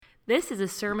This is a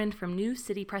sermon from New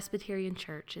City Presbyterian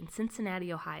Church in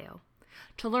Cincinnati, Ohio.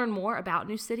 To learn more about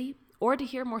New City or to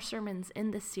hear more sermons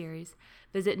in this series,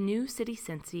 visit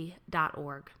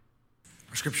newcitycincy.org.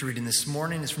 Our scripture reading this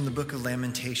morning is from the book of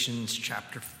Lamentations,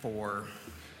 chapter 4.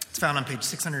 It's found on page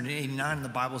 689 in the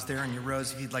Bibles there in your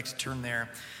rows if you'd like to turn there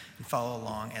and follow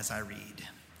along as I read.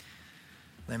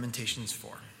 Lamentations 4.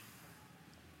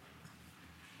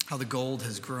 How the gold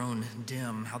has grown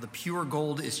dim, how the pure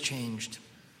gold is changed.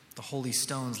 The holy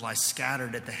stones lie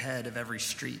scattered at the head of every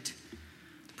street.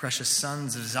 The precious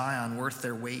sons of Zion worth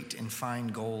their weight in fine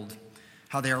gold.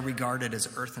 How they are regarded as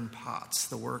earthen pots,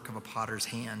 the work of a potter's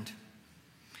hand.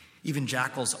 Even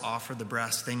jackals offer the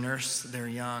breast, they nurse their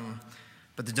young.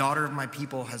 But the daughter of my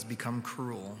people has become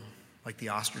cruel, like the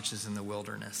ostriches in the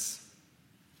wilderness.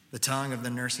 The tongue of the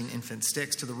nursing infant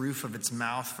sticks to the roof of its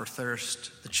mouth for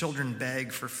thirst. The children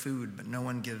beg for food, but no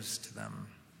one gives to them.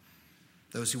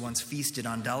 Those who once feasted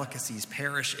on delicacies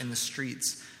perish in the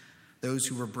streets. Those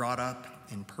who were brought up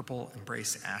in purple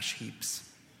embrace ash heaps.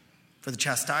 For the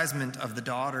chastisement of the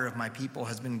daughter of my people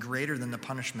has been greater than the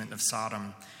punishment of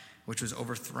Sodom, which was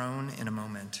overthrown in a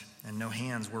moment, and no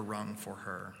hands were wrung for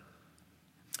her.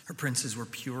 Her princes were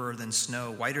purer than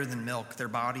snow, whiter than milk. Their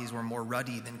bodies were more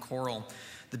ruddy than coral.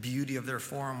 The beauty of their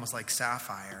form was like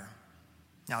sapphire.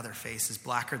 Now their face is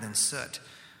blacker than soot.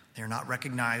 They are not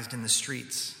recognized in the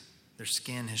streets. Their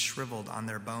skin has shriveled on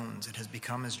their bones. It has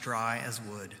become as dry as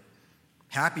wood.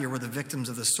 Happier were the victims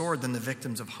of the sword than the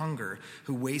victims of hunger,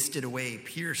 who wasted away,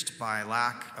 pierced by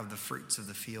lack of the fruits of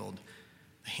the field.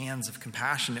 The hands of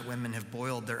compassionate women have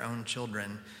boiled their own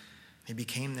children. They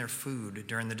became their food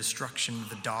during the destruction of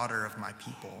the daughter of my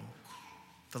people.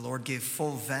 The Lord gave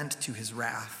full vent to his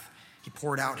wrath. He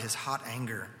poured out his hot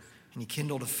anger, and he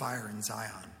kindled a fire in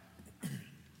Zion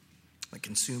that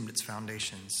consumed its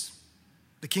foundations.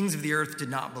 The kings of the earth did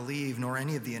not believe, nor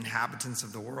any of the inhabitants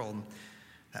of the world,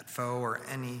 that foe or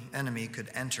any enemy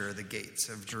could enter the gates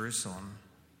of Jerusalem.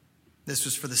 This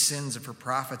was for the sins of her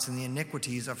prophets and the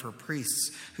iniquities of her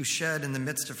priests, who shed in the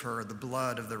midst of her the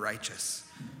blood of the righteous.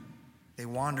 They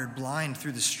wandered blind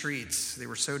through the streets. They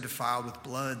were so defiled with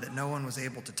blood that no one was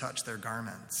able to touch their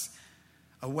garments.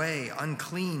 Away,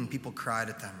 unclean, people cried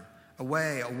at them.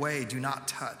 Away, away, do not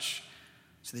touch.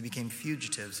 So they became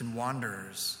fugitives and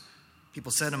wanderers.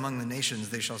 People said among the nations,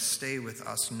 they shall stay with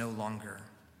us no longer.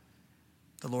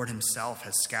 The Lord himself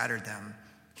has scattered them.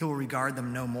 He will regard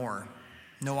them no more.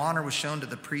 No honor was shown to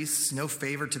the priests, no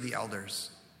favor to the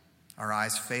elders. Our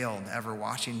eyes failed, ever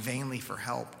watching vainly for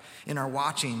help. In our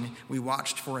watching, we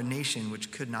watched for a nation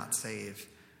which could not save.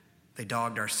 They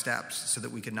dogged our steps so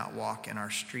that we could not walk in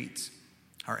our streets.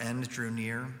 Our end drew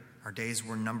near, our days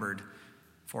were numbered,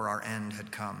 for our end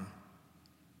had come.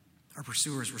 Our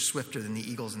pursuers were swifter than the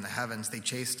eagles in the heavens. They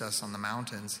chased us on the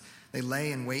mountains. They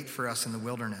lay in wait for us in the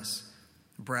wilderness.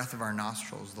 The breath of our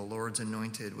nostrils, the Lord's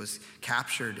anointed, was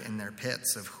captured in their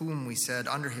pits, of whom we said,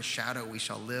 under his shadow we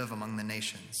shall live among the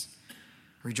nations.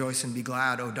 Rejoice and be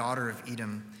glad, O daughter of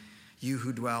Edom, you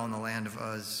who dwell in the land of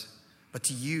Uz. But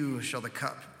to you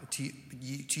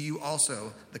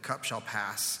also the cup shall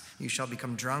pass. You shall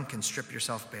become drunk and strip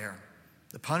yourself bare.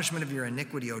 The punishment of your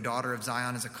iniquity, O daughter of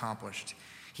Zion, is accomplished.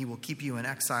 He will keep you in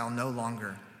exile no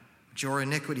longer. But your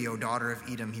iniquity, O daughter of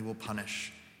Edom, he will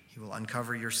punish. He will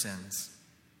uncover your sins.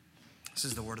 This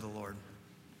is the word of the Lord.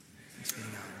 Thanks be to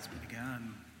God. Thanks be to God.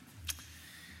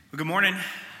 Well, good morning.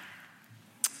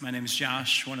 My name is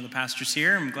Josh, one of the pastors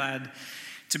here. I'm glad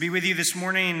to be with you this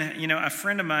morning. You know, a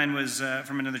friend of mine was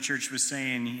from another church was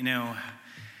saying,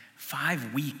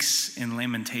 5 weeks in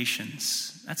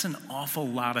Lamentations. That's an awful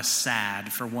lot of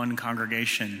sad for one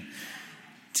congregation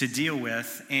to deal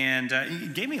with. And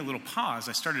it gave me a little pause.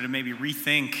 I started to maybe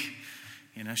rethink,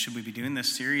 should we be doing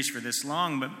this series for this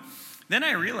long? But then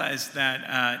I realized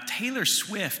that Taylor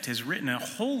Swift has written a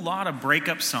whole lot of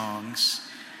breakup songs,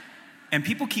 and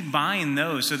people keep buying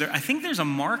those. So I think there's a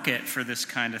market for this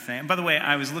kind of thing. By the way,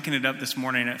 I was looking it up this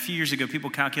morning. A few years ago, people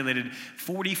calculated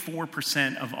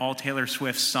 44% of all Taylor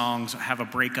Swift songs have a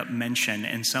breakup mention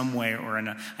in some way or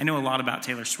another. I know a lot about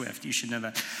Taylor Swift. You should know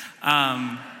that.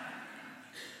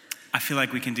 I feel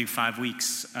like we can do 5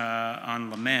 weeks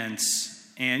on laments.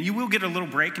 And you will get a little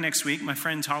break next week. My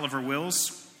friend Tolliver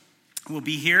Wills will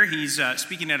be here. He's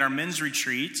speaking at our men's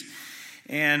retreat.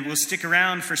 And we'll stick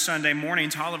around for Sunday morning.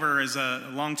 Tolliver is a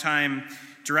longtime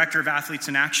director of Athletes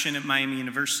in Action at Miami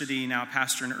University, now a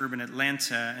pastor in urban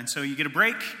Atlanta. And so you get a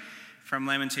break from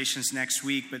Lamentations next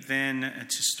week. But then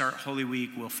to start Holy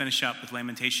Week, we'll finish up with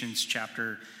Lamentations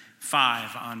chapter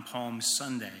 5 on Palm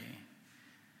Sunday.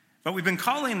 But we've been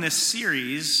calling this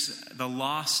series The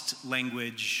Lost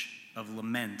Language of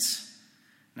Lament.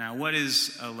 Now, what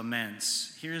is a lament?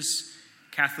 Here's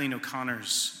Kathleen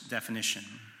O'Connor's definition.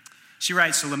 She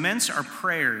writes, laments are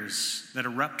prayers that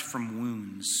erupt from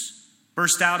wounds,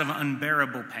 burst out of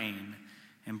unbearable pain,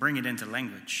 and bring it into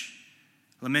language.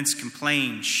 Laments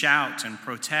complain, shout, and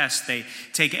protest. They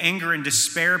take anger and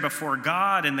despair before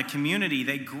God and the community.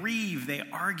 They grieve, they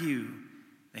argue,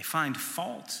 they find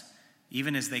fault,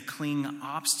 even as they cling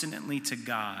obstinately to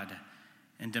God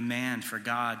and demand for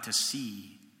God to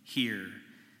see, hear,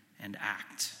 and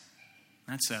act.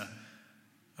 That's a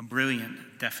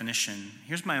brilliant definition.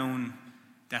 Here's my own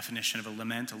definition of a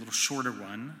lament, a little shorter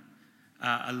one.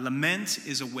 A lament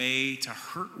is a way to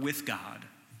hurt with God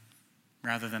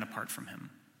rather than apart from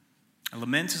him. A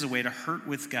lament is a way to hurt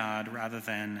with God rather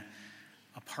than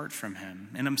apart from him.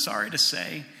 And I'm sorry to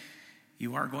say,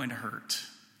 you are going to hurt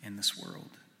in this world.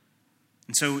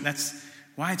 And so that's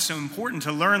why it's so important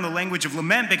to learn the language of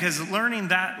lament, because learning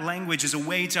that language is a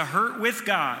way to hurt with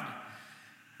God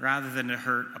rather than to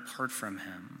hurt apart from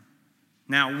him.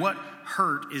 Now, what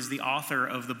hurt is the author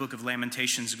of the book of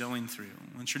Lamentations going through?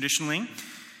 Well, traditionally,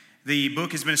 the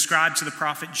book has been ascribed to the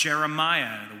prophet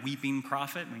Jeremiah, the weeping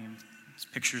prophet. There's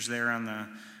pictures there on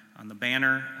the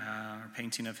banner, or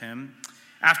painting of him.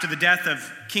 After the death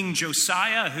of King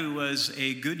Josiah, who was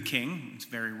a good king, it's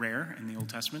very rare in the Old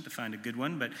Testament to find a good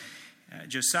one, but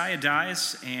Josiah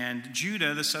dies, and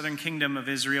Judah, the southern kingdom of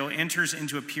Israel, enters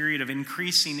into a period of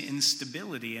increasing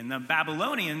instability. And the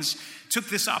Babylonians took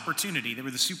this opportunity. They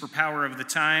were the superpower of the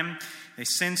time. They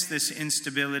sensed this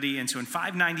instability. And so in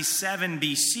 597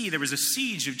 BC, there was a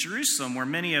siege of Jerusalem where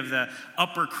many of the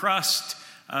upper crust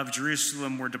of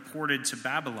Jerusalem were deported to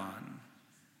Babylon.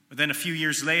 But then a few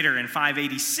years later, in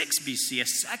 586 BC, a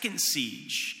second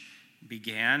siege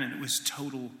began, and it was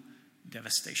total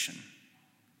devastation.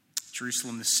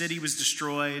 Jerusalem, the city, was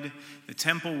destroyed. The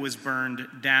temple was burned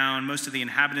down. Most of the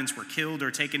inhabitants were killed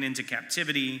or taken into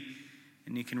captivity.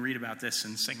 And you can read about this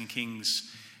in 2 Kings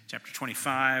chapter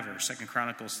 25 or 2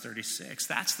 Chronicles 36.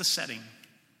 That's the setting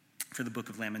for the book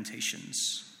of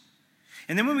Lamentations.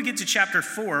 And then when we get to chapter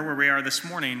 4, where we are this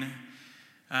morning,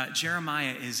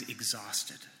 Jeremiah is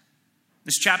exhausted.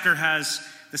 This chapter has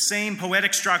the same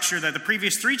poetic structure that the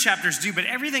previous 3 chapters do, but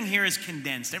everything here is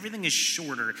condensed. Everything is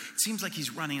shorter. It seems like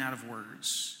he's running out of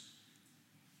words.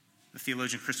 The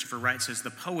theologian Christopher Wright says,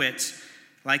 the poet,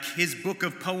 like his book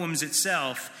of poems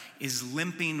itself, is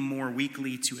limping more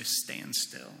weakly to a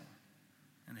standstill.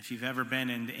 And if you've ever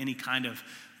been in any kind of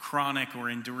chronic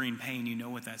or enduring pain, you know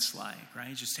what that's like,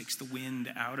 right? It just takes the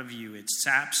wind out of you. It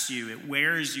saps you. It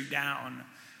wears you down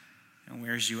and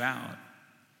wears you out.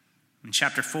 In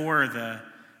chapter 4, the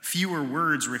fewer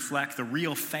words reflect the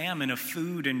real famine of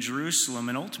food in Jerusalem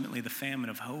and ultimately the famine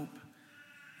of hope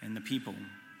in the people.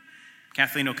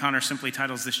 Kathleen O'Connor simply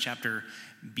titles this chapter,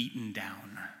 Beaten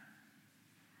Down.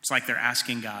 It's like they're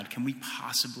asking God, can we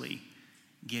possibly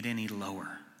get any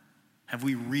lower? Have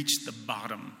we reached the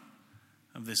bottom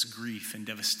of this grief and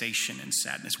devastation and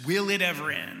sadness? Will it ever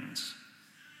end?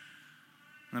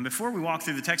 And before we walk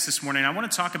through the text this morning, I want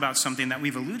to talk about something that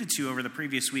we've alluded to over the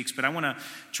previous weeks, but I want to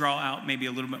draw out maybe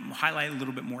a little bit, highlight a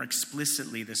little bit more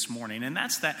explicitly this morning. And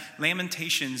that's that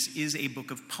Lamentations is a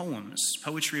book of poems.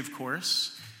 Poetry, of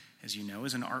course, as you know,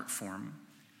 is an art form.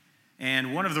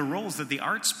 And one of the roles that the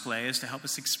arts play is to help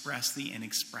us express the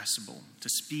inexpressible, to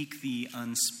speak the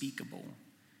unspeakable.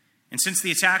 And since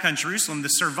the attack on Jerusalem, the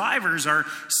survivors are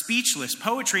speechless.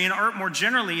 Poetry and art more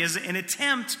generally is an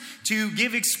attempt to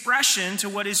give expression to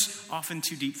what is often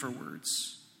too deep for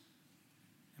words.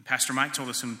 And Pastor Mike told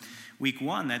us in week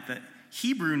 1 that the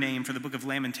Hebrew name for the book of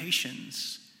Lamentations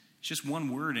is just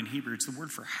one word in Hebrew. It's the word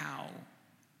for how,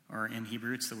 or in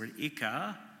Hebrew, it's the word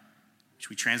ikah, which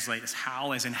we translate as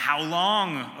how, as in how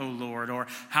long, O Lord, or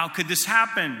how could this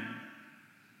happen?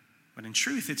 But in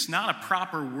truth, it's not a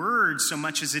proper word so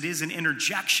much as it is an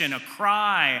interjection, a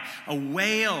cry, a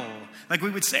wail. Like we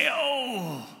would say,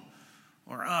 oh,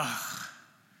 or ugh.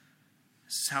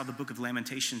 This is how the book of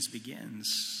Lamentations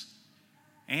begins.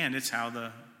 And it's how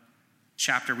the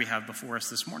chapter we have before us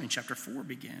this morning, chapter 4,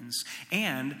 begins.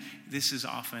 And this is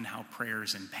often how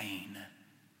prayers in pain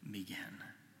begin,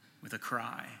 with a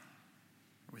cry,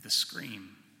 or with a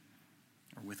scream,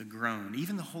 or with a groan.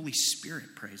 Even the Holy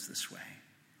Spirit prays this way.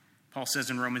 Paul says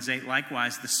in Romans 8,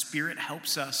 likewise, the Spirit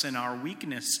helps us in our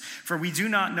weakness, for we do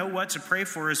not know what to pray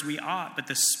for as we ought, but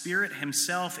the Spirit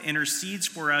himself intercedes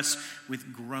for us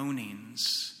with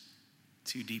groanings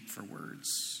too deep for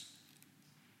words.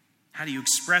 How do you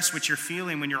express what you're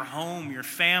feeling when your home, your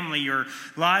family, your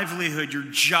livelihood, your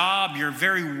job, your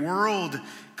very world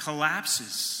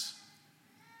collapses?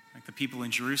 Like the people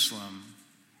in Jerusalem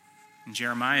in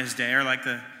Jeremiah's day, or like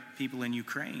the people in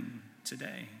Ukraine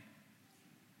today?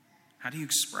 How do you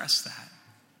express that?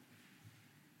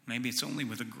 Maybe it's only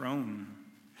with a groan.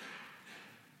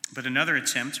 But another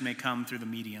attempt may come through the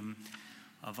medium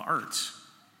of art.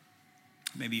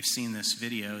 Maybe you've seen this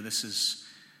video. This is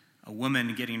a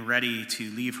woman getting ready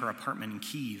to leave her apartment in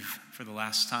Kyiv for the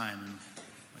last time. And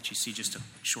let you see just a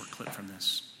short clip from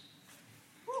this.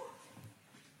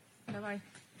 Давай.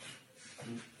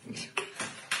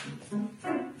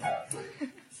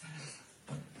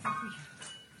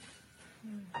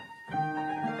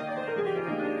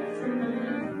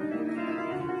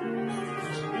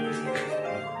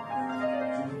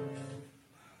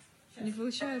 Не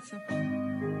получается.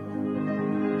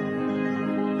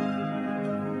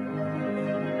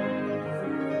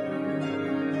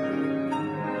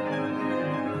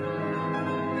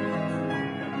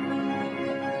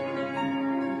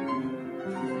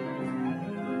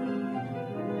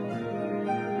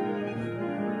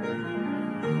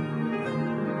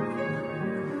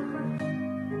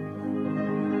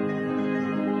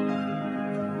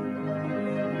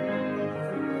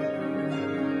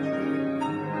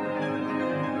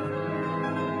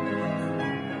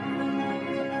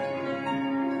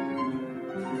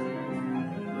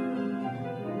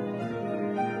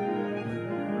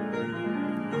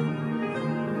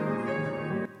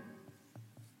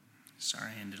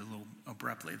 Sorry, I ended a little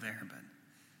abruptly there, but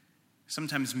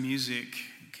sometimes music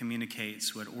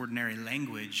communicates what ordinary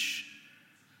language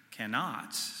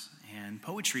cannot, and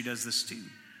poetry does this too.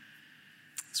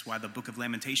 That's why the Book of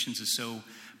Lamentations is so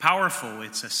powerful.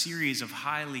 It's a series of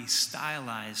highly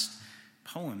stylized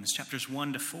poems. Chapters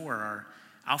 1 to 4 are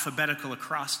alphabetical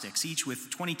acrostics, each with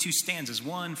 22 stanzas,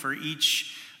 one for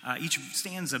each. Each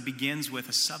stanza begins with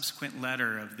a subsequent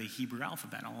letter of the Hebrew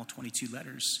alphabet, all 22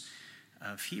 letters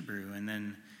of Hebrew. And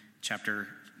then chapter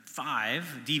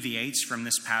 5 deviates from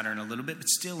this pattern a little bit, but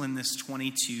still in this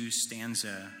 22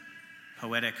 stanza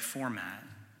poetic format.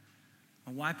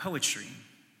 Well, why poetry?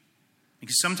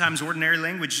 Because sometimes ordinary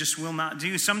language just will not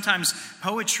do. Sometimes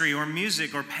poetry or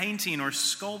music or painting or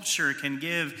sculpture can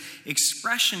give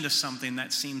expression to something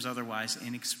that seems otherwise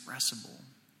inexpressible.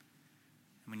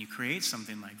 And when you create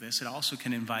something like this, it also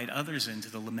can invite others into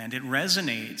the lament. It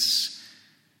resonates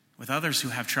with others who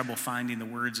have trouble finding the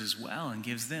words as well, and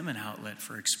gives them an outlet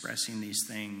for expressing these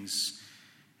things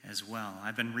as well.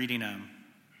 I've been reading a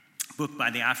book by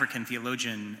the African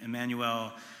theologian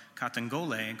Emmanuel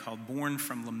Katangole called Born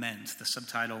from Lament. The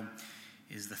subtitle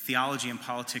is The Theology and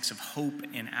Politics of Hope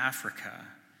in Africa.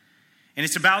 And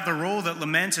it's about the role that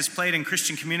lament has played in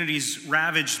Christian communities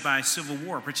ravaged by civil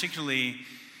war, particularly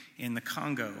in the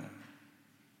Congo.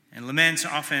 And lament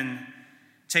often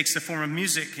takes the form of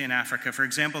music in Africa. For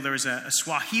example, there was a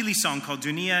Swahili song called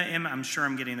Dunia Ime, I'm sure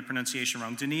I'm getting the pronunciation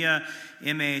wrong, Dunia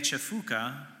Ime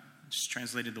Chafuka, which is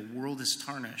translated, the world is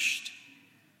tarnished.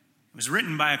 It was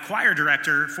written by a choir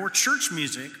director for church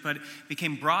music, but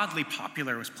became broadly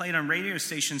popular. It was played on radio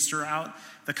stations throughout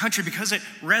the country because it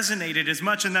resonated as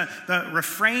much. And the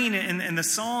refrain in the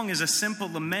song is a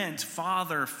simple lament.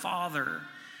 Father, Father,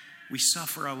 we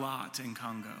suffer a lot in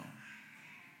Congo.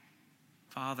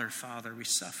 Father, Father, we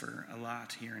suffer a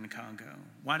lot here in Congo.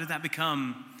 Why did that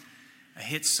become a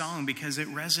hit song? Because it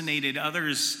resonated.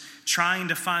 Others trying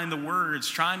to find the words,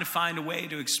 trying to find a way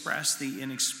to express the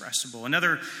inexpressible.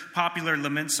 Another popular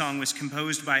lament song was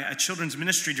composed by a children's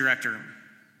ministry director,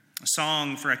 a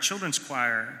song for a children's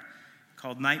choir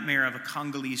called Nightmare of a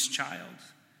Congolese Child.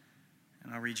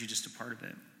 And I'll read you just a part of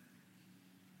it.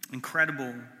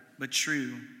 Incredible, but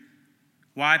true.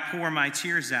 Why pour my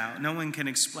tears out? No one can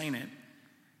explain it.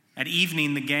 At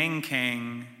evening, the gang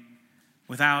came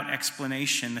without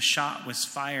explanation. The shot was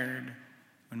fired.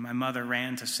 When my mother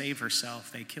ran to save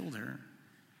herself, they killed her.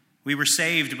 We were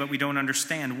saved, but we don't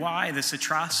understand. Why this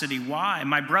atrocity? Why?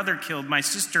 My brother killed, my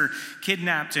sister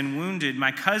kidnapped and wounded,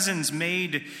 my cousins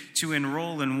made to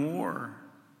enroll in war.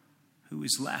 Who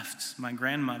is left? My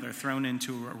grandmother thrown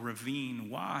into a ravine.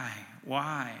 Why?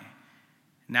 Why?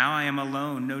 Now I am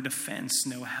alone, no defense,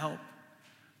 no help.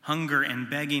 Hunger and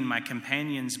begging my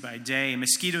companions by day.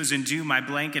 Mosquitoes endue my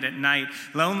blanket at night.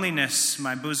 Loneliness,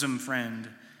 my bosom friend.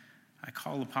 I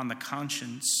call upon the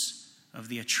conscience of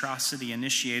the atrocity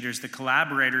initiators, the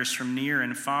collaborators from near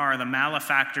and far, the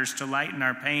malefactors to lighten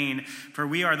our pain, for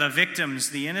we are the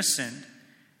victims, the innocent.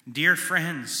 Dear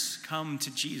friends, come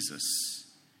to Jesus.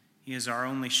 He is our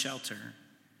only shelter.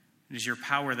 It is your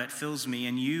power that fills me.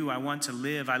 In you I want to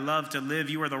live. I love to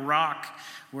live. You are the rock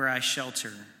where I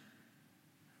shelter.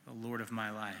 The Lord of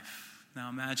my life. Now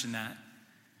imagine that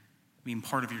being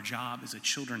part of your job as a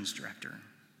children's director,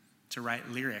 to write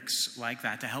lyrics like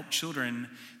that, to help children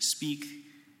speak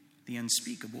the the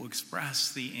unspeakable,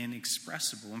 express the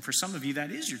inexpressible. And for some of you, that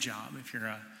is your job if you're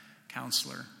a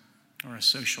counselor or a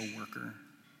social worker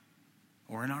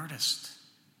or an artist.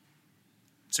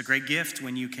 It's a great gift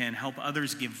when you can help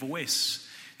others give voice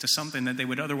to something that they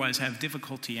would otherwise have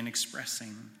difficulty in expressing.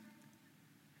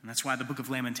 And that's why the book of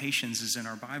Lamentations is in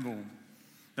our Bible.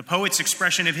 The poet's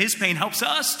expression of his pain helps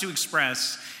us to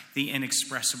express the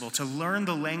inexpressible. To learn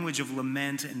the language of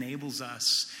lament enables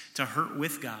us to hurt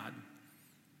with God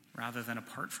rather than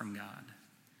apart from God.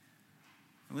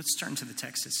 Let's turn to the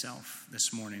text itself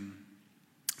this morning.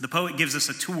 The poet gives us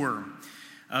a tour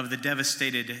of the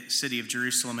devastated city of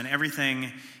Jerusalem, and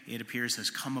everything, it appears, has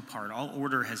come apart. All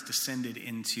order has descended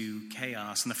into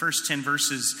chaos. In the first 10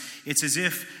 verses, it's as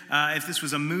if this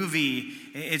was a movie,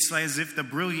 it's as if the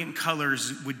brilliant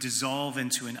colors would dissolve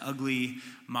into an ugly,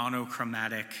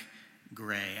 monochromatic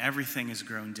gray. Everything has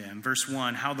grown dim. Verse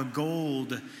 1, how the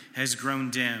gold has grown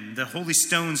dim. The holy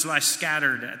stones lie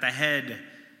scattered at the head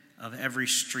of every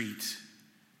street.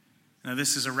 Now,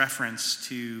 this is a reference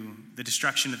to the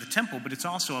destruction of the temple, but it's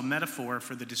also a metaphor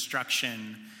for the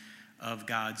destruction of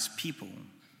God's people.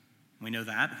 We know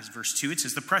that because verse 2, it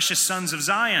says, the precious sons of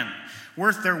Zion,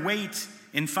 worth their weight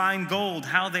in fine gold,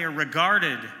 how they are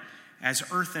regarded as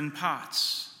earthen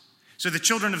pots. So the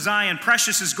children of Zion,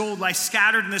 precious as gold, lie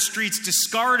scattered in the streets,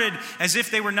 discarded as if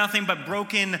they were nothing but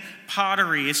broken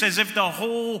pottery. It's as if the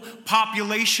whole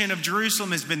population of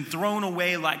Jerusalem has been thrown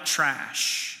away like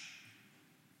trash.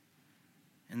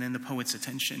 And then the poet's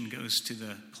attention goes to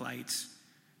the plight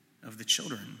of the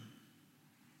children.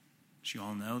 As you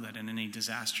all know that in any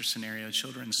disaster scenario,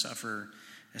 children suffer,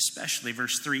 especially,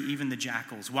 verse 3, even the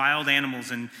jackals, wild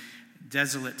animals in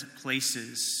desolate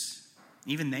places,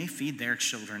 even they feed their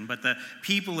children. But the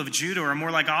people of Judah are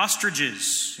more like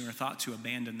ostriches who are thought to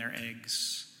abandon their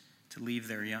eggs, to leave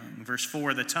their young. Verse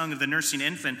 4, the tongue of the nursing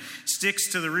infant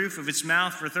sticks to the roof of its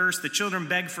mouth for thirst. The children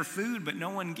beg for food, but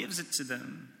no one gives it to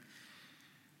them.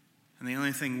 And the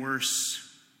only thing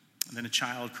worse than a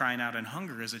child crying out in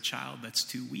hunger is a child that's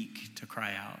too weak to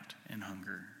cry out in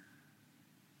hunger.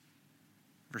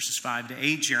 Verses 5 to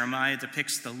 8, Jeremiah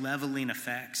depicts the leveling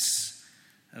effects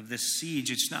of this siege.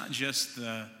 It's not just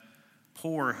the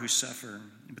poor who suffer,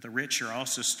 but the rich are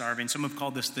also starving. Some have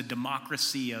called this the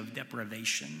democracy of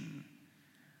deprivation.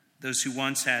 Those who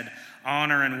once had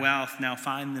honor and wealth now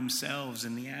find themselves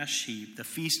in the ash heap. The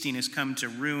feasting has come to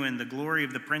ruin. The glory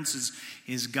of the princes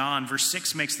is gone. Verse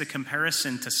 6 makes the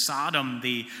comparison to Sodom,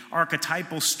 the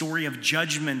archetypal story of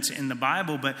judgment in the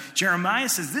Bible. But Jeremiah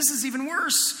says this is even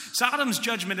worse. Sodom's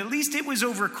judgment, at least it was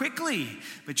over quickly.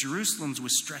 But Jerusalem's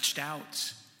was stretched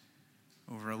out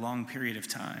over a long period of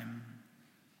time.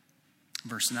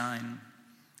 Verse 9,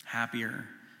 happier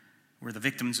were the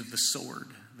victims of the sword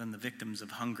than the victims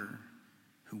of hunger,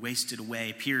 who wasted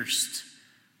away, pierced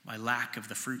by lack of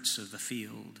the fruits of the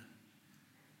field.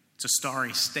 It's a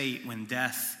starry state when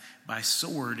death by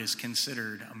sword is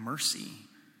considered a mercy.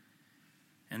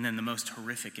 And then the most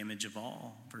horrific image of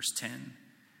all, verse 10,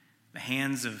 the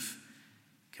hands of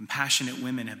compassionate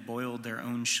women have boiled their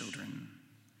own children.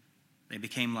 They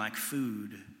became like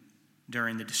food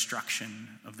during the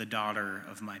destruction of the daughter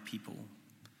of my people.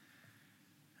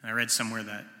 And I read somewhere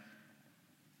that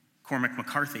Cormac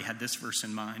McCarthy had this verse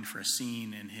in mind for a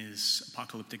scene in his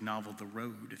apocalyptic novel, The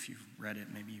Road. If you've read it,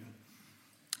 maybe you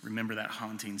remember that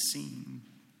haunting scene.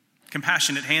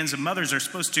 Compassionate hands of mothers are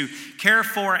supposed to care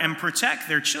for and protect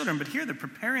their children, but here they're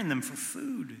preparing them for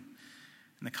food.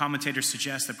 And the commentators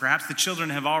suggest that perhaps the children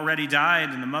have already died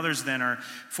and the mothers then are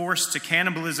forced to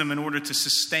cannibalism in order to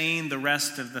sustain the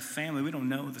rest of the family. We don't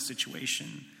know the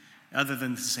situation other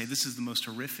than to say this is the most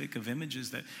horrific of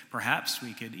images that perhaps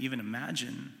we could even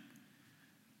imagine.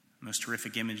 The most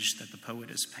horrific image that the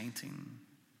poet is painting.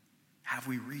 Have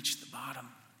we reached the bottom?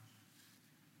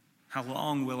 How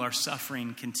long will our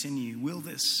suffering continue? Will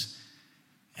this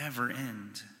ever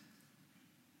end?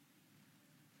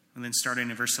 And then starting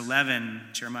in verse 11,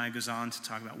 Jeremiah goes on to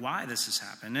talk about why this has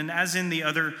happened. And as in the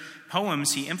other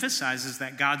poems, he emphasizes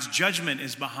that God's judgment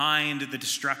is behind the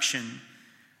destruction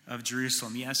of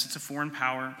Jerusalem. Yes, it's a foreign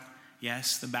power.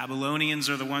 Yes, the Babylonians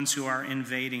are the ones who are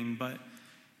invading, but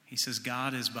he says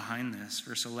God is behind this.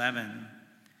 Verse 11,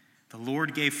 the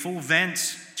Lord gave full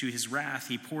vent to his wrath.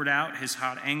 He poured out his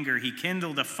hot anger. He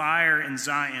kindled a fire in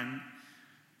Zion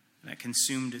that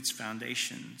consumed its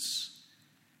foundations.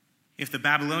 If the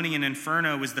Babylonian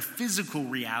inferno was the physical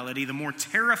reality, the more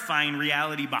terrifying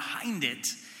reality behind it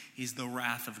is the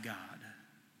wrath of God.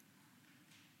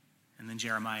 And then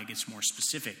Jeremiah gets more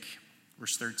specific.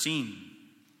 Verse 13,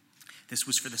 this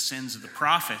was for the sins of the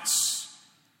prophets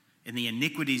and the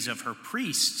iniquities of her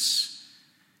priests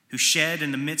who shed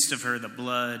in the midst of her the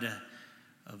blood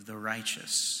of the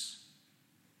righteous.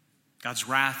 God's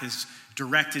wrath is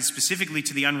directed specifically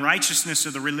to the unrighteousness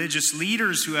of the religious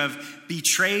leaders who have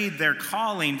betrayed their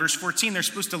calling. Verse 14, they're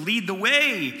supposed to lead the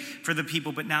way for the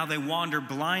people, but now they wander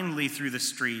blindly through the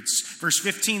streets. Verse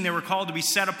 15, they were called to be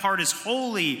set apart as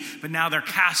holy, but now they're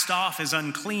cast off as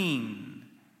unclean.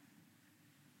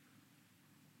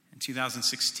 In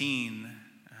 2016,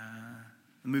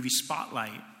 the movie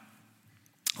Spotlight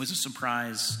was a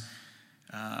surprise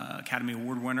Academy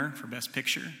Award winner for Best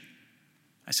Picture.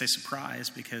 I say surprise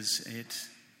because it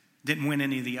didn't win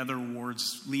any of the other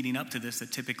awards leading up to this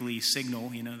that typically signal,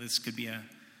 this could be a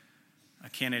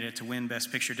candidate to win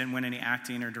Best Picture. It didn't win any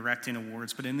acting or directing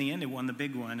awards, but in the end it won the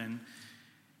big one. And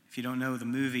if you don't know the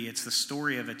movie, it's the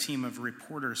story of a team of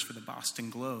reporters for the Boston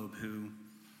Globe who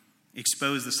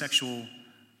exposed the sexual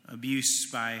abuse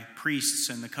by priests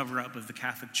and the cover-up of the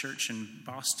Catholic Church in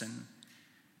Boston.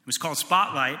 It was called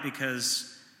Spotlight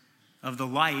because of the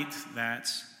light that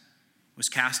was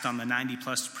cast on the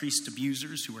 90-plus priest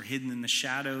abusers who were hidden in the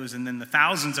shadows, and then the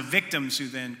thousands of victims who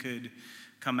then could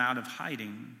come out of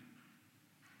hiding.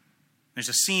 There's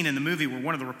a scene in the movie where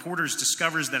one of the reporters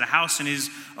discovers that a house in his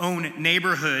own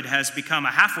neighborhood has become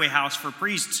a halfway house for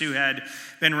priests who had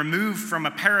been removed from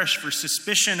a parish for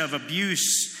suspicion of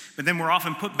abuse, but then were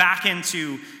often put back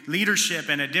into leadership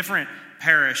in a different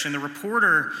parish. And the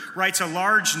reporter writes a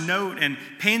large note and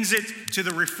pins it to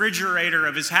the refrigerator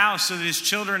of his house so that his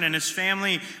children and his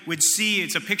family would see.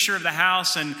 It's a picture of the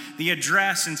house and the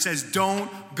address, and says,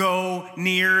 "Don't go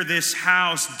near this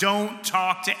house. Don't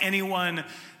talk to anyone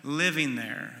living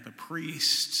there." The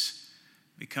priest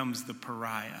becomes the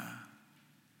pariah.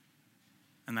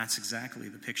 And that's exactly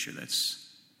the picture that's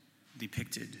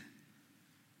depicted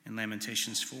in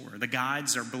Lamentations 4. The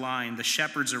guides are blind, the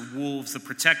shepherds are wolves, the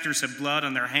protectors have blood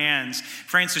on their hands.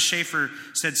 Francis Schaeffer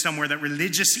said somewhere that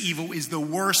religious evil is the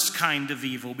worst kind of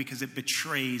evil because it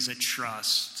betrays a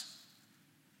trust.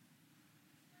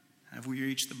 Have we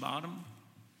reached the bottom?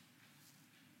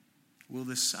 Will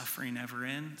this suffering ever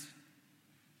end?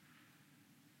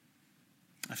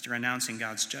 After announcing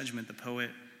God's judgment, the poet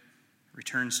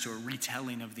returns to a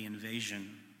retelling of the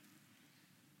invasion.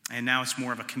 And now it's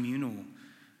more of a communal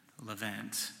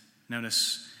lament.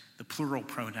 Notice the plural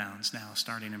pronouns now,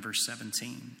 starting in verse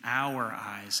 17. Our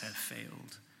eyes have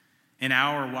failed. In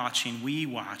our watching, we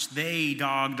watched. They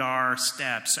dogged our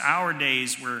steps. Our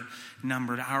days were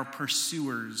numbered. Our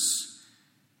pursuers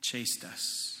chased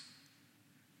us.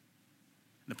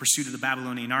 The pursuit of the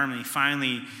Babylonian army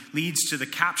finally leads to the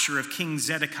capture of King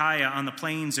Zedekiah on the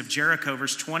plains of Jericho.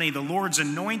 Verse 20, the Lord's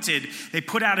anointed. They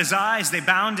put out his eyes. They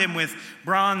bound him with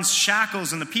bronze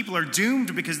shackles, and the people are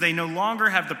doomed because they no longer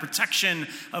have the protection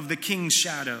of the king's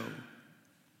shadow.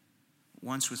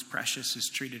 Once was precious is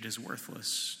treated as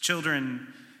worthless.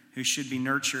 Children who should be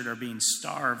nurtured are being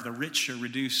starved. The rich are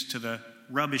reduced to the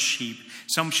rubbish heap.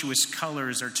 Sumptuous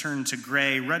colors are turned to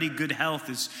gray. Ruddy good health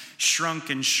is shrunk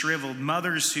and shriveled.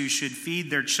 Mothers who should feed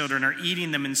their children are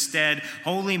eating them instead.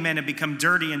 Holy men have become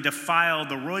dirty and defiled.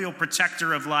 The royal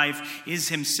protector of life is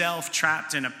himself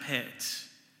trapped in a pit.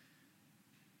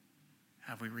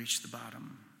 Have we reached the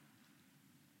bottom?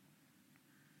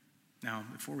 Now,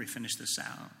 before we finish this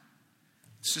out,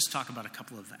 let's just talk about a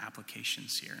couple of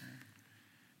applications here.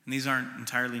 And these aren't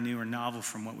entirely new or novel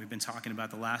from what we've been talking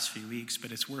about the last few weeks,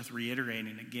 but it's worth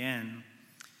reiterating again,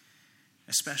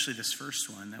 especially this first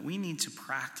one, that we need to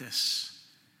practice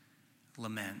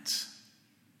lament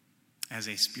as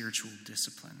a spiritual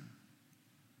discipline.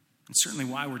 And certainly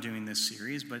why we're doing this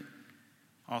series, but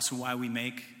also why we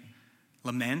make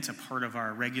lament a part of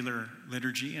our regular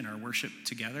liturgy and our worship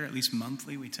together. At least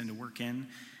monthly, we tend to work in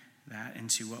that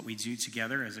into what we do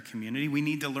together as a community. We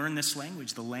need to learn this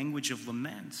language, the language of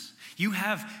lament. You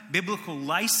have biblical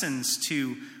license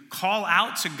to call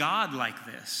out to God like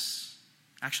this.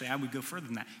 Actually, I would go further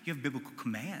than that. You have biblical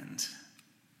command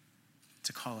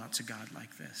to call out to God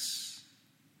like this.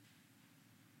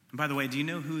 And by the way, do you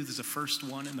know who is the first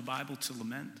one in the Bible to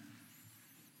lament?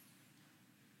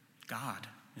 God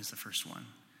is the first one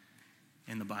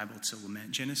in the Bible to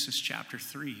lament. Genesis chapter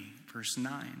 3, verse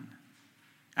 9.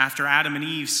 After Adam and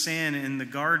Eve sin in the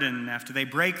garden, after they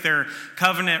break their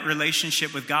covenant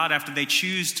relationship with God, after they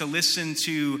choose to listen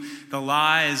to the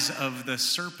lies of the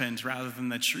serpent rather than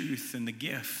the truth and the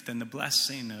gift and the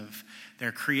blessing of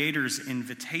their Creator's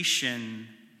invitation,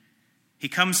 he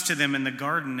comes to them in the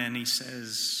garden and he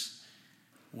says,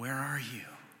 "Where are you?"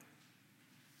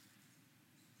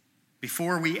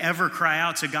 Before we ever cry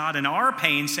out to God in our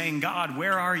pain, saying, "God,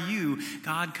 where are you?"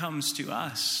 God comes to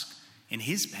us in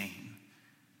his pain,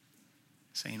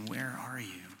 saying, "Where are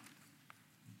you?"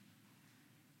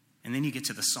 And then you get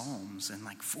to the Psalms, and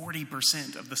like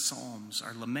 40% of the Psalms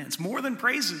are laments, more than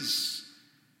praises.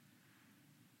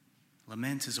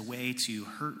 Lament is a way to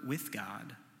hurt with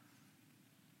God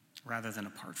rather than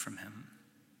apart from him.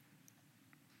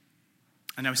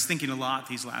 And I was thinking a lot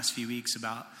these last few weeks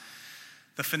about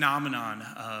the phenomenon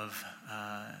of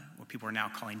what people are now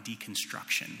calling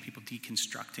deconstruction, people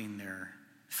deconstructing their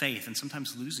faith and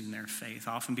sometimes losing their faith,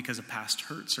 often because of past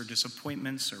hurts or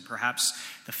disappointments or perhaps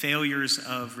the failures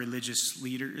of religious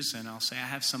leaders. And I'll say I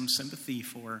have some sympathy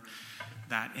for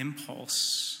that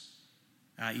impulse,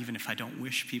 even if I don't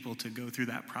wish people to go through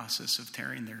that process of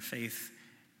tearing their faith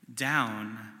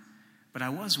down. But I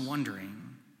was wondering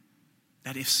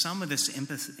that if some of this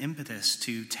impetus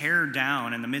to tear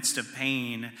down in the midst of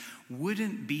pain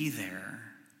wouldn't be there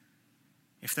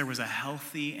if there was a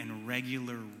healthy and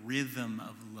regular rhythm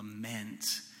of lament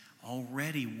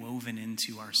already woven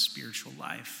into our spiritual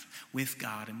life with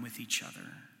God and with each other.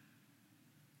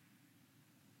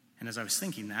 And as I was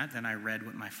thinking that, then I read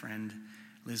what my friend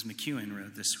Liz McEwen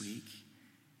wrote this week,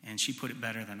 and she put it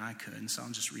better than I could, and so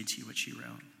I'll just read to you what she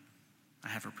wrote. I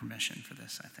have her permission for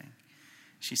this, I think.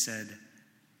 She said,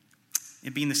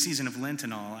 "It being the season of Lent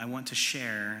and all, I want to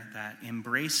share that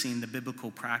embracing the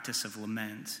biblical practice of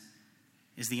lament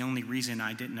is the only reason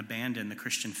I didn't abandon the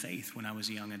Christian faith when I was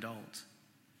a young adult.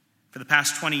 For the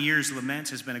past 20 years, lament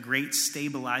has been a great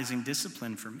stabilizing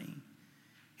discipline for me.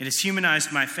 It has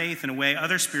humanized my faith in a way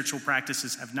other spiritual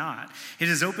practices have not. It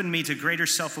has opened me to greater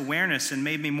self-awareness and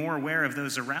made me more aware of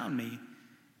those around me.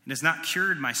 It has not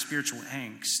cured my spiritual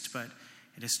angst, but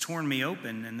it has torn me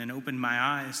open and then opened my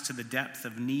eyes to the depth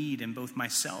of need in both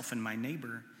myself and my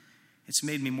neighbor. It's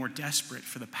made me more desperate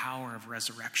for the power of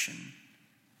resurrection.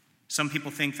 Some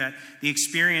people think that the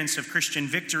experience of Christian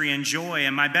victory and joy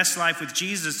and my best life with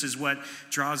Jesus is what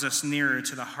draws us nearer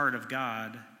to the heart of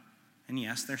God. And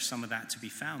yes, there's some of that to be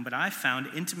found. But I found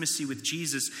intimacy with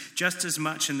Jesus just as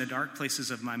much in the dark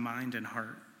places of my mind and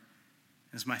heart.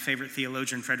 As my favorite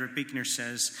theologian, Frederick Buechner,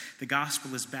 says, the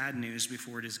gospel is bad news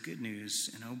before it is good news.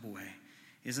 And oh boy,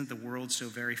 isn't the world so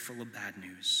very full of bad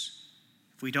news?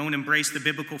 If we don't embrace the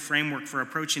biblical framework for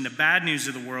approaching the bad news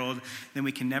of the world, then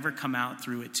we can never come out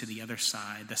through it to the other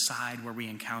side, the side where we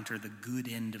encounter the good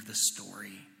end of the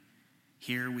story.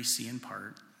 Here we see in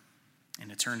part.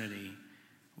 In eternity,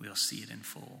 we'll see it in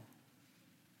full.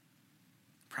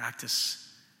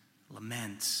 Practice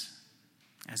lament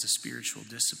as a spiritual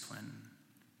discipline.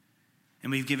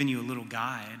 And we've given you a little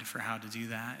guide for how to do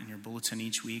that in your bulletin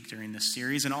each week during this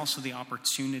series, and also the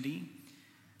opportunity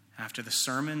after the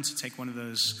sermon to take one of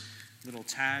those little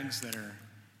tags that are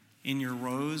in your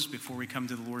rows before we come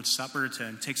to the Lord's Supper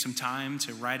to take some time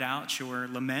to write out your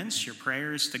laments, your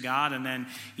prayers to God. And then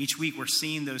each week we're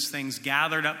seeing those things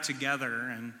gathered up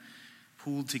together and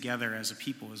pooled together as a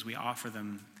people as we offer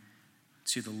them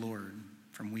to the Lord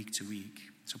from week to week.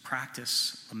 So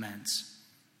practice laments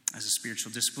as a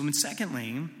spiritual discipline. And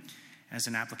secondly, as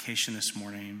an application this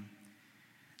morning,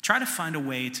 try to find a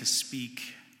way to speak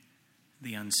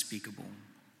the unspeakable.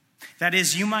 That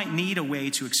is, you might need a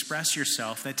way to express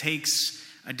yourself that takes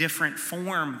a different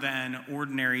form than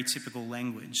ordinary, typical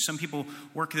language. Some people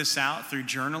work this out through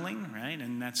journaling, right?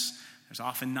 And there's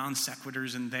often non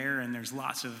sequiturs in there, and there's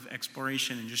lots of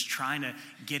exploration and just trying to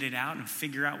get it out and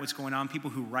figure out what's going on. People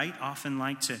who write often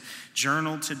like to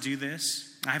journal to do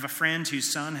this. I have a friend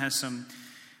whose son has some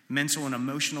mental and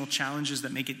emotional challenges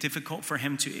that make it difficult for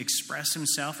him to express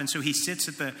himself. And so he sits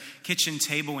at the kitchen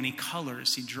table and he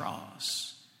colors, he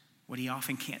draws. What he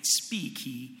often can't speak,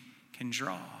 he can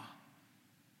draw.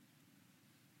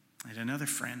 I had another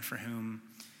friend for whom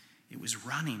it was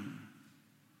running.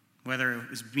 Whether it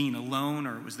was being alone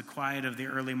or it was the quiet of the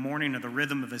early morning or the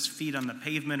rhythm of his feet on the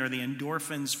pavement or the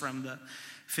endorphins from the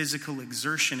physical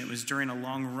exertion, it was during a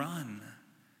long run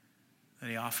that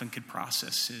he often could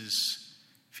process his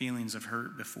feelings of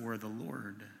hurt before the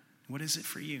Lord. What is it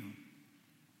for you?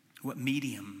 What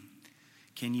medium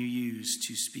can you use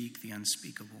to speak the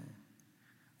unspeakable?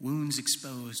 Wounds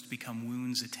exposed become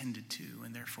wounds attended to,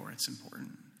 and therefore it's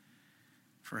important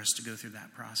for us to go through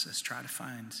that process. Try to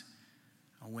find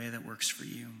a way that works for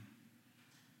you.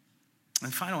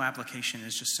 And the final application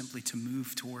is just simply to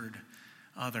move toward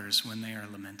others when they are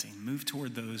lamenting. Move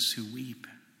toward those who weep.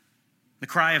 The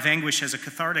cry of anguish has a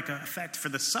cathartic effect for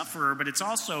the sufferer, but it's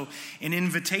also an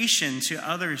invitation to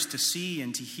others to see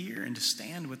and to hear and to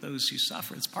stand with those who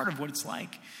suffer. It's part of what it's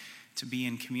like to be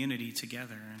in community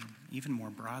together, and even more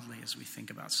broadly as we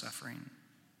think about suffering.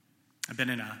 I've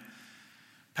been in a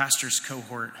pastor's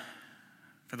cohort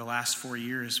for the last 4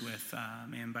 years with a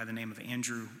man by the name of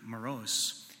Andrew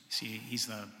Moroz. See, he's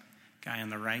the guy on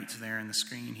the right there on the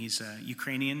screen. He's a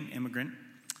Ukrainian immigrant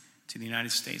to the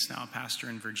United States, now a pastor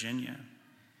in Virginia.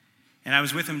 And I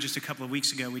was with him just a couple of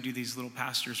weeks ago. We do these little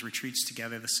pastors' retreats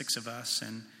together, the 6 of us.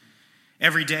 And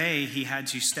every day he had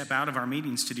to step out of our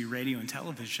meetings to do radio and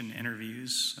television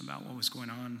interviews about what was going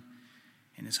on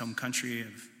in his home country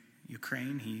of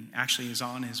Ukraine. He actually is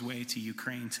on his way to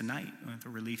Ukraine tonight with a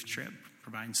relief trip,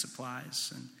 providing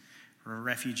supplies and for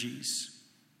refugees.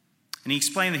 And he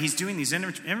explained that he's doing these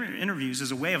interviews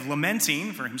as a way of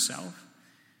lamenting for himself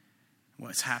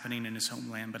what's happening in his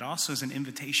homeland, but also as an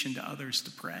invitation to others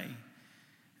to pray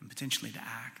and potentially to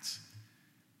act.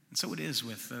 And so it is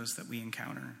with those that we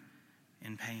encounter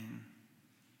in pain.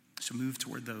 So move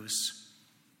toward those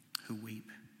who weep.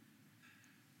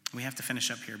 We have to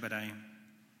finish up here, but I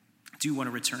do want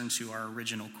to return to our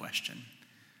original question.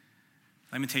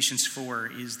 Lamentations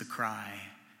 4 is the cry,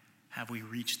 have we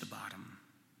reached the bottom?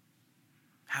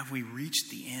 Have we reached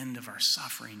the end of our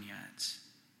suffering yet?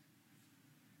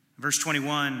 Verse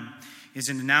 21 is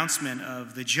an announcement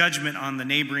of the judgment on the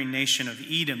neighboring nation of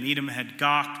Edom. Edom had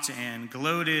gawked and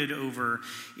gloated over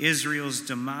Israel's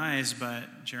demise,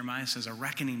 but Jeremiah says a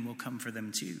reckoning will come for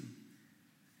them too.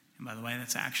 And by the way,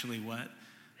 that's actually what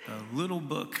the little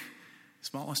book,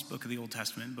 smallest book of the Old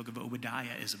Testament, book of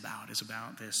Obadiah, is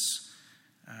about this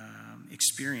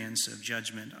experience of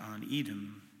judgment on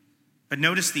Edom. But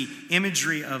notice the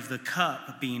imagery of the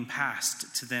cup being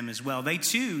passed to them as well. They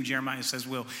too, Jeremiah says,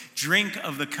 will drink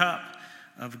of the cup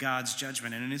of God's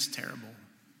judgment, and it is terrible.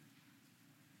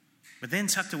 But then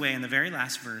tucked away in the very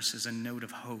last verse is a note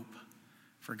of hope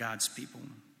for God's people.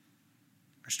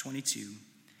 Verse 22,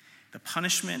 the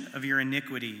punishment of your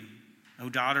iniquity, O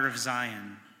daughter of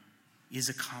Zion, is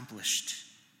accomplished.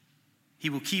 He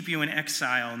will keep you in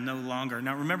exile no longer.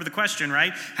 Now remember the question,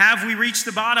 right? Have we reached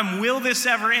the bottom? Will this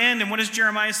ever end? And what does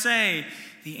Jeremiah say?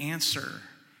 The answer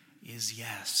is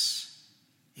yes.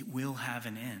 It will have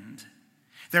an end.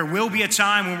 There will be a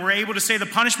time when we're able to say the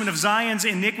punishment of Zion's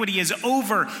iniquity is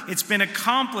over. It's been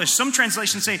accomplished. Some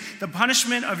translations say the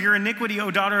punishment of your iniquity, O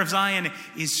daughter of Zion,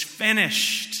 is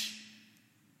finished.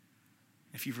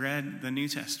 If you've read the New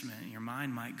Testament, your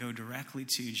mind might go directly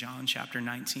to John chapter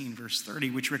 19, verse 30,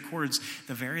 which records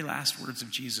the very last words of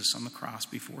Jesus on the cross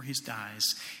before he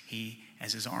dies. He,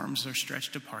 as his arms are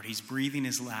stretched apart, he's breathing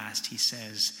his last. He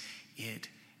says, "It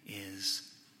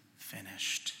is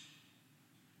finished."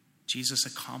 Jesus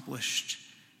accomplished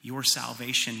your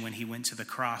salvation when he went to the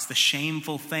cross. The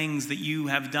shameful things that you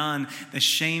have done, the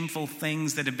shameful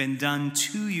things that have been done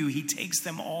to you, he takes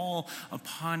them all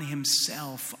upon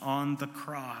himself on the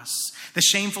cross. The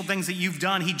shameful things that you've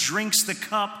done, he drinks the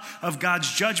cup of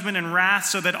God's judgment and wrath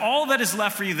so that all that is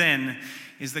left for you then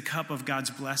is the cup of God's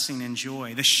blessing and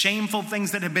joy. The shameful things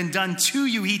that have been done to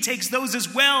you, he takes those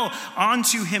as well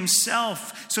onto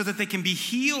himself so that they can be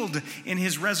healed in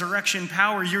his resurrection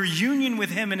power. Your union with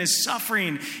him in his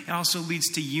suffering also leads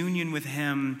to union with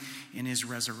him in his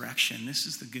resurrection. This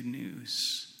is the good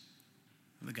news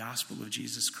of the gospel of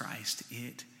Jesus Christ.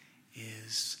 It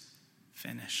is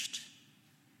finished.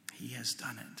 He has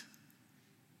done it.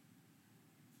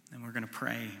 And we're going to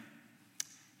pray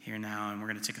here now, and we're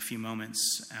going to take a few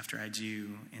moments after I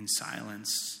do in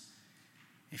silence.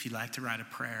 If you'd like to write a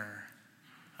prayer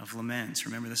of lament,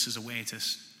 remember this is a way to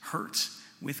hurt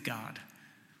with God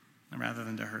rather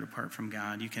than to hurt apart from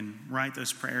God. You can write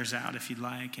those prayers out if you'd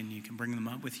like, and you can bring them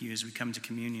up with you as we come to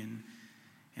communion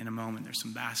in a moment. There's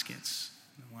some baskets,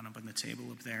 one up on the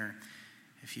table up there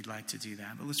if you'd like to do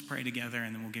that. But let's pray together,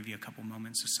 and then we'll give you a couple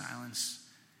moments of silence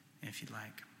if you'd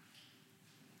like.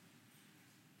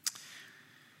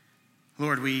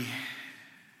 Lord, we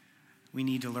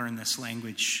need to learn this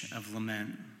language of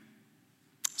lament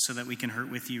so that we can hurt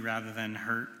with you rather than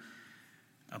hurt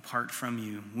apart from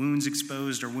you. Wounds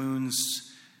exposed or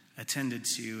wounds attended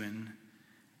to. And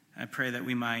I pray that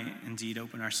we might indeed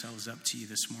open ourselves up to you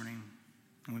this morning.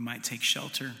 And we might take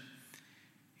shelter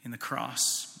in the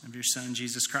cross of your Son,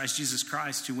 Jesus Christ. Jesus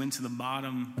Christ, who went to the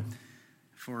bottom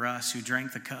for us, who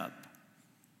drank the cup.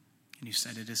 And you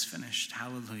said, "It is finished."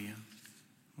 Hallelujah.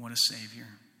 What a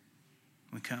Savior.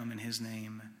 We come in his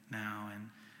name now and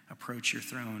approach your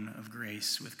throne of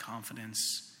grace with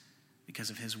confidence because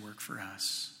of his work for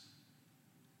us.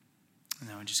 And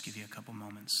now I'll just give you a couple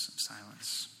moments of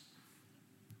silence.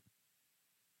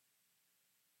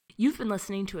 You've been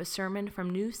listening to a sermon from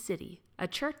New City, a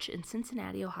church in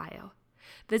Cincinnati, Ohio.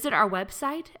 Visit our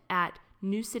website at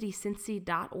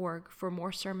newcitycincy.org for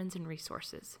more sermons and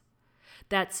resources.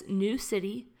 That's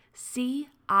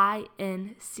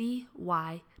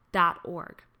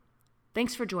newcitycincy.org.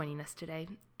 Thanks for joining us today,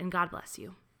 and God bless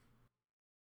you.